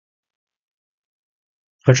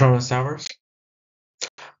Petronas Towers,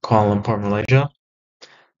 Kuala Lumpur, Malaysia.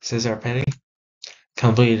 César Pelli,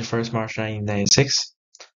 completed 1st March 1996.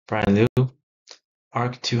 Brian Liu,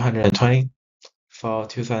 Arc 220, Fall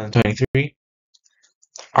 2023.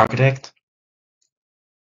 Architect.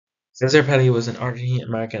 César Pelli was an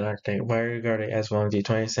Argentine-American architect widely regarded as one of the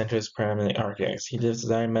 20th century's preeminent architects. He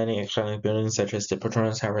designed many iconic buildings such as the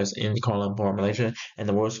Petronas Towers in Kuala Lumpur, Malaysia, and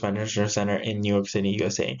the World Financial Center in New York City,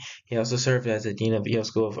 USA. He also served as the dean of Yale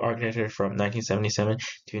School of Architecture from 1977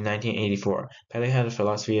 to 1984. Pelli had a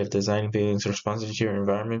philosophy of designing buildings responsive to your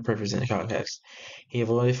environment, purpose, and context. He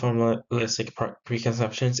avoided formalistic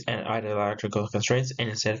preconceptions and ideological constraints, and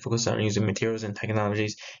instead focused on using materials and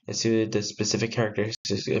technologies that suited the specific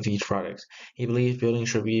characteristics of each product. He believed buildings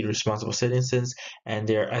should be responsible citizens, and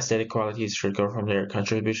their aesthetic qualities should go from their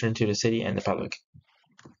contribution to the city and the public.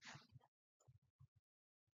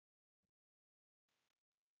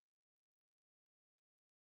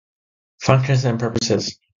 Functions and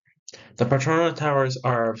purposes. The Petronas Towers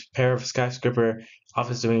are a pair of skyscraper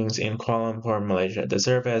office buildings in Kuala Lumpur, Malaysia. They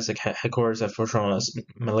serve as the headquarters of Petronas,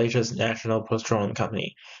 Malaysia's national petroleum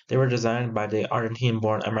company. They were designed by the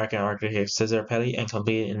Argentine-born American architect César Pelli and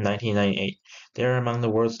completed in 1998. They are among the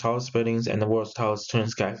world's tallest buildings and the world's tallest twin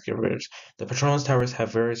skyscrapers. The Petronas Towers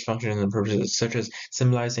have various functions and purposes, such as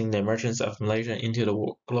symbolizing the emergence of Malaysia into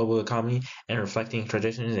the global economy and reflecting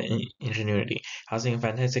traditions and ingenuity, housing a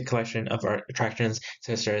fantastic collection of attractions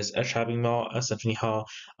such as a shopping mall, a symphony hall,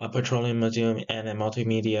 a petroleum museum, and a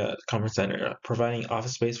multimedia conference center, providing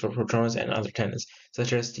office space for patrons and other tenants,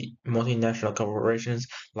 such as the multinational corporations,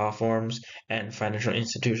 law firms, and financial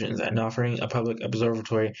institutions, and offering a public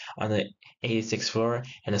observatory on the 86th floor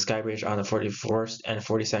and a sky bridge on the 41st and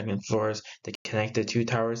 42nd floors that connect the two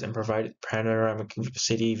towers and provide panoramic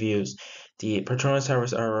city views. The Petronas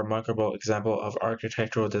Towers are a remarkable example of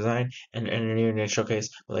architectural design and engineering that showcase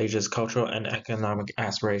Malaysia's cultural and economic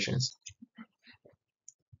aspirations.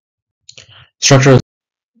 Structural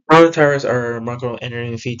Petronas Towers are a remarkable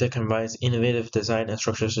engineering feat that combines innovative design and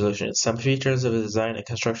structural solutions. Some features of the design and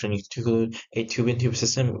construction include a tube-in-tube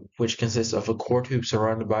system, which consists of a core tube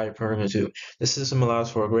surrounded by a perimeter tube. This system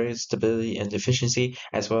allows for greater stability and efficiency,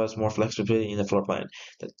 as well as more flexibility in the floor plan.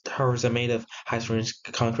 The towers are made of high-strength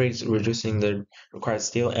concrete, reducing the required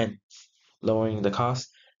steel and lowering the cost.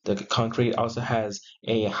 The concrete also has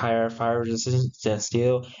a higher fire resistance than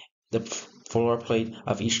steel. The floor plate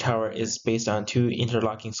of each tower is based on two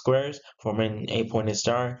interlocking squares, forming a pointed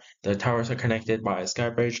star. The towers are connected by a sky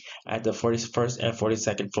bridge at the 41st and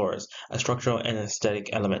 42nd floors, a structural and aesthetic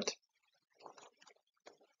element.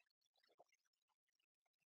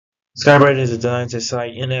 Skybridge is designed to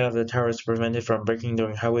sight in and out of the towers to prevent it from breaking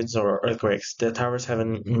during high winds or earthquakes. The towers have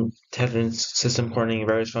an intelligence system coordinating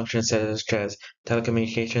various functions such as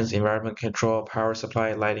telecommunications, environment control, power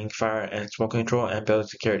supply, lighting, fire and smoke control, and building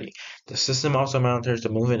security. The system also monitors the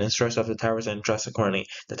movement and stress of the towers and adjusts accordingly.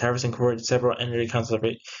 The towers incorporate several energy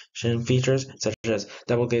conservation features such as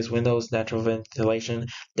double glazed windows, natural ventilation,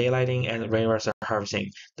 daylighting, and rainwater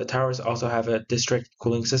harvesting. The towers also have a district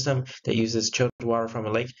cooling system that uses chilled water from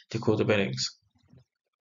a lake to cool the buildings.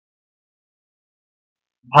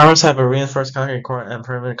 Towers have a reinforced concrete core and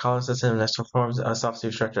perimeter column system that forms a soft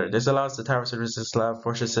steel structure. This allows the towers to resist loud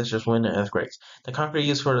forces such as wind and earthquakes. The concrete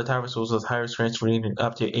used for the towers was with higher strength reading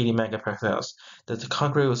up to 80 megapascals. The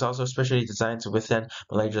concrete was also specially designed to withstand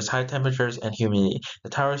Malaysia's high temperatures and humidity. The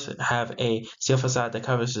towers have a steel facade that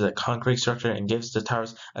covers the concrete structure and gives the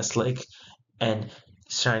towers a sleek and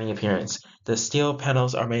shiny appearance. The steel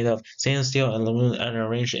panels are made of stainless steel and aluminum and are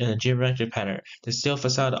arranged in a geometric pattern. The steel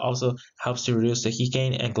facade also helps to reduce the heat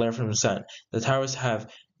gain and glare from the sun. The towers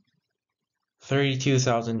have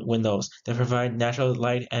 32,000 windows that provide natural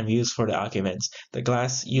light and views for the occupants. The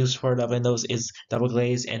glass used for the windows is double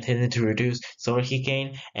glazed and intended to reduce solar heat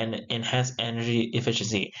gain and enhance energy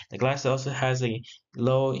efficiency. The glass also has a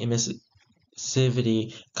low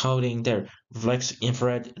emissivity coating that reflects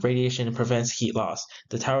infrared radiation and prevents heat loss.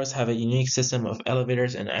 The towers have a unique system of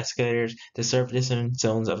elevators and escalators that serve different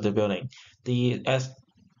zones of the building. The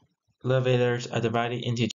elevators are divided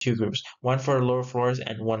into two groups, one for the lower floors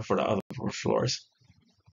and one for the upper floors.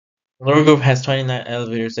 The lower group has 29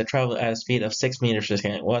 elevators that travel at a speed of 6 meters per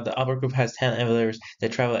second, while the upper group has 10 elevators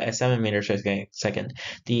that travel at 7 meters per second.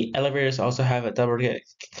 The elevators also have a double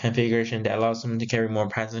configuration that allows them to carry more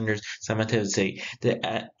passengers simultaneously.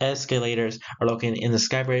 The escalators are located in the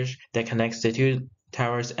sky bridge that connects the two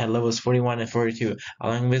towers at levels 41 and 42,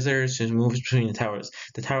 allowing visitors to move between the towers.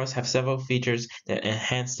 The towers have several features that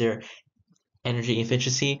enhance their energy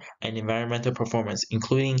efficiency and environmental performance,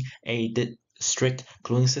 including a strict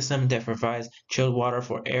cooling system that provides chilled water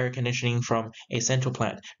for air conditioning from a central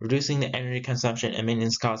plant, reducing the energy consumption and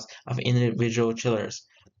maintenance costs of individual chillers.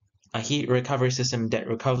 A heat recovery system that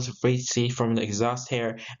recovers waste heat from the exhaust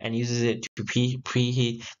air and uses it to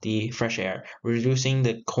preheat the fresh air, reducing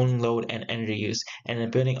the cooling load and energy use, and a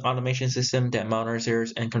building automation system that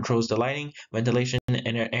monitors and controls the lighting, ventilation,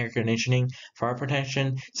 and air conditioning, fire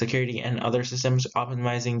protection, security, and other systems,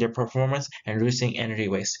 optimizing their performance and reducing energy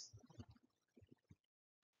waste.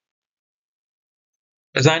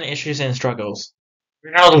 Design issues and struggles. The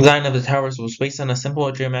original design of the towers was based on a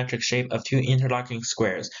simple geometric shape of two interlocking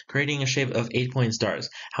squares, creating a shape of 8-point stars.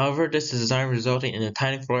 However, this design resulted in a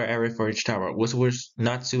tiny floor area for each tower, which was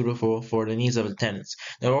not suitable for the needs of the tenants.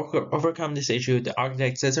 To overcome this issue, the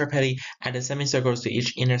architect César Pelli added semicircles to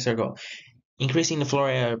each inner circle, increasing the floor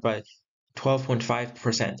area by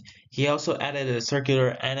 12.5%. He also added a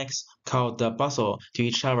circular annex called the bustle to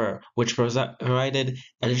each tower, which provided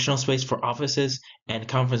additional space for offices and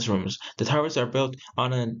conference rooms. The towers are built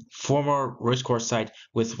on a former racecourse site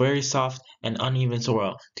with very soft and uneven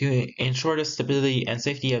soil. To ensure the stability and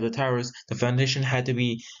safety of the towers, the foundation had to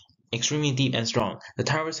be extremely deep and strong. The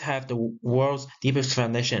towers have the world's deepest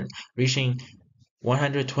foundation, reaching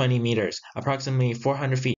 120 meters, approximately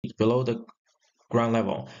 400 feet below the ground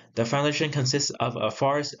level. The foundation consists of a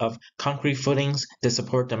forest of concrete footings that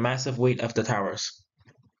support the massive weight of the towers.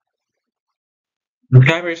 The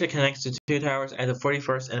skybridge that connects the two towers at the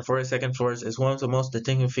 41st and 42nd floors is one of the most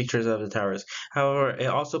distinctive features of the towers. However, it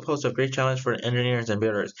also posed a great challenge for engineers and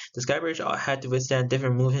builders. The skybridge had to withstand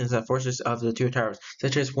different movements and forces of the two towers,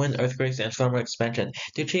 such as wind, earthquakes, and thermal expansion.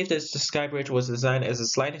 To achieve this, the skybridge was designed as a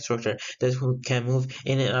sliding structure that can move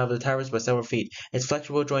in and out of the towers by several feet. Its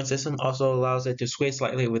flexible joint system also allows it to sway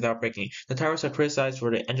slightly without breaking. The towers are criticized for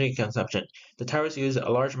their energy consumption. The towers use a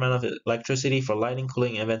large amount of electricity for lighting,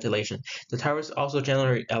 cooling, and ventilation. The towers also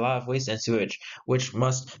generate a lot of waste and sewage, which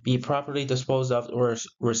must be properly disposed of or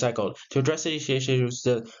recycled. To address these issues,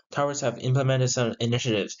 the towers have implemented some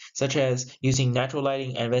initiatives, such as using natural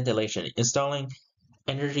lighting and ventilation, installing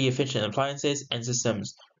energy-efficient appliances and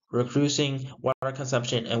systems, reducing water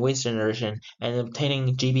consumption and waste generation, and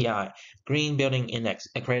obtaining GBI, Green Building Index,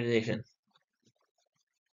 accreditation.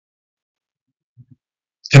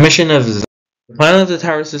 Commission of the plan of the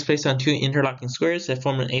towers is based on two interlocking squares that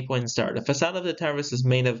form an 8-point star. The facade of the towers is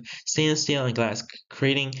made of stainless steel and glass,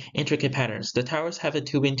 creating intricate patterns. The towers have a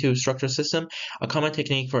tube-in-tube structural system, a common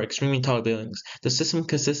technique for extremely tall buildings. The system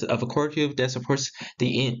consists of a core tube that supports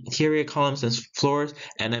the interior columns and floors,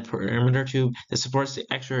 and a perimeter tube that supports the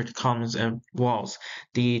exterior columns and walls.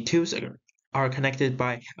 The tubes are connected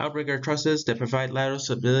by outrigger trusses that provide lateral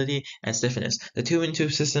stability and stiffness. The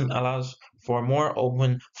tube-in-tube system allows for more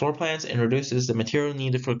open floor plans and reduces the material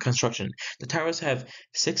needed for construction. The towers have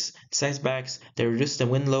 6 setbacks that reduce the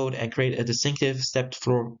wind load and create a distinctive stepped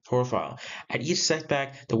floor profile. At each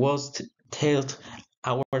setback, the walls tilt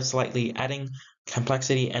outward slightly, adding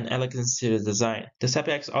complexity and elegance to the design. The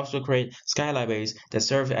setbacks also create skylight bays that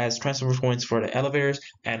serve as transfer points for the elevators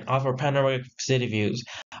and offer panoramic city views.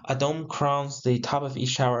 A dome crowns the top of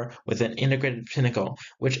each tower with an integrated pinnacle,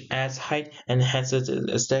 which adds height and enhances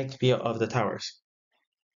the aesthetic appeal of the towers.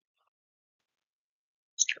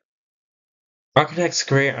 Architect's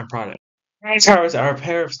career and product. These towers are a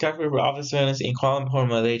pair of skyscraper office buildings in Kuala Lumpur,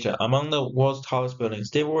 Malaysia, among the world's tallest buildings.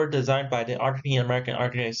 They were designed by the Argentine-American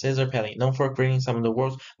architect César Pelli, known for creating some of the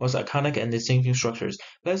world's most iconic and distinctive structures.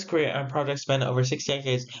 Pelli's career and projects span over 6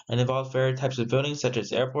 decades and involved various types of buildings such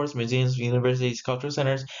as airports, museums, universities, cultural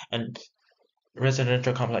centers, and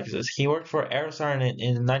residential complexes. He worked for Aerostar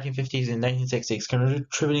in the 1950s and 1960s,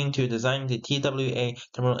 contributing to designing the TWA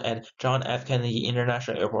terminal at John F. Kennedy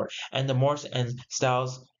International Airport and the Morse and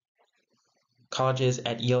Stiles colleges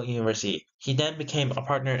at Yale University. He then became a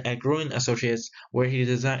partner at Gruen Associates, where he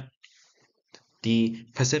designed the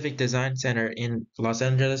Pacific Design Center in Los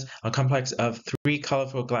Angeles, a complex of 3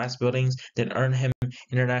 colorful glass buildings that earned him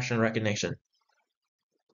international recognition.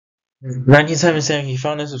 1977, he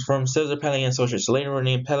founded his firm César Pelli and Associates, later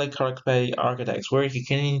renamed Pelli Pelli Architects, where he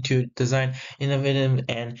continued to design innovative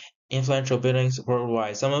and influential buildings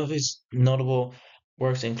worldwide. Some of his notable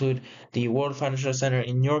works include the World Financial Center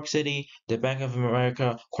in New York City, the Bank of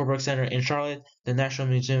America Corporate Center in Charlotte, the National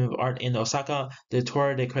Museum of Art in Osaka, the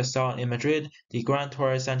Torre de Cristal in Madrid, the Gran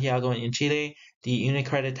Torre Santiago in Chile, the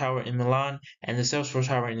Unicredit Tower in Milan, and the Salesforce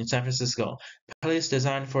Tower in San Francisco. Pelli's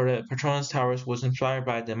design for the Petronas Towers was inspired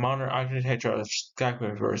by the modern architecture of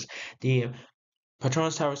skyscrapers. The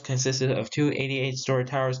Petronas Towers consisted of two 88-story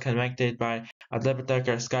towers connected by a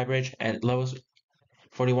double-decker skybridge at levels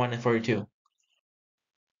 41 and 42.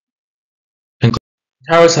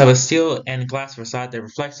 Towers have a steel and glass facade that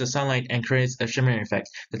reflects the sunlight and creates a shimmering effect.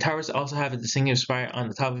 The towers also have a distinctive spire on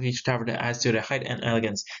the top of each tower that adds to their height and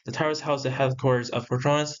elegance. The towers house the headquarters of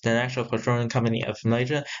Petronas, the national petroleum company of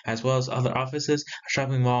Malaysia, as well as other offices, a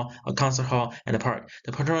shopping mall, a concert hall, and a park.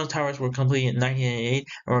 The Petronas towers were completed in 1988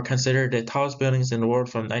 and were considered the tallest buildings in the world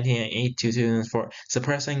from 1988 to 2004,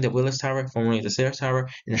 surpassing the Willis Tower, formerly the Sears Tower,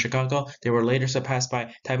 in Chicago. They were later surpassed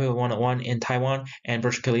by Taipei 101 in Taiwan and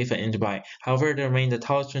Burj Khalifa in Dubai. However, they remain the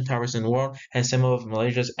tallest twin towers in the world and a symbol of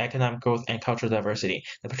Malaysia's economic growth and cultural diversity.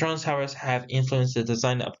 The Petronas Towers have influenced the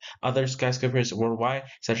design of other skyscrapers worldwide,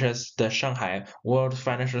 such as the Shanghai World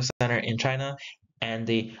Financial Center in China and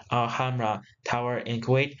the Al-Hamra Tower in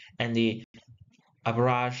Kuwait and the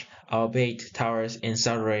Abraj Al Bait Towers in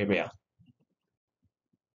Saudi Arabia.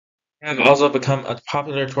 They have also become a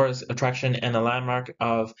popular tourist attraction and a landmark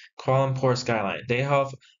of Kuala Lumpur skyline. They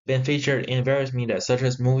have been featured in various media, such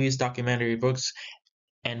as movies, documentary books,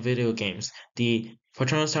 and video games. The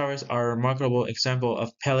Petronas Towers are a remarkable example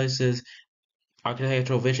of Pelli's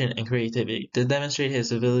architectural vision and creativity. They demonstrate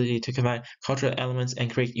his ability to combine cultural elements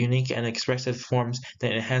and create unique and expressive forms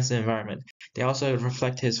that enhance the environment. They also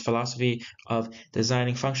reflect his philosophy of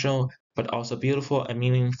designing functional but also beautiful and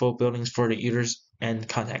meaningful buildings for the users and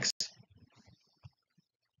context.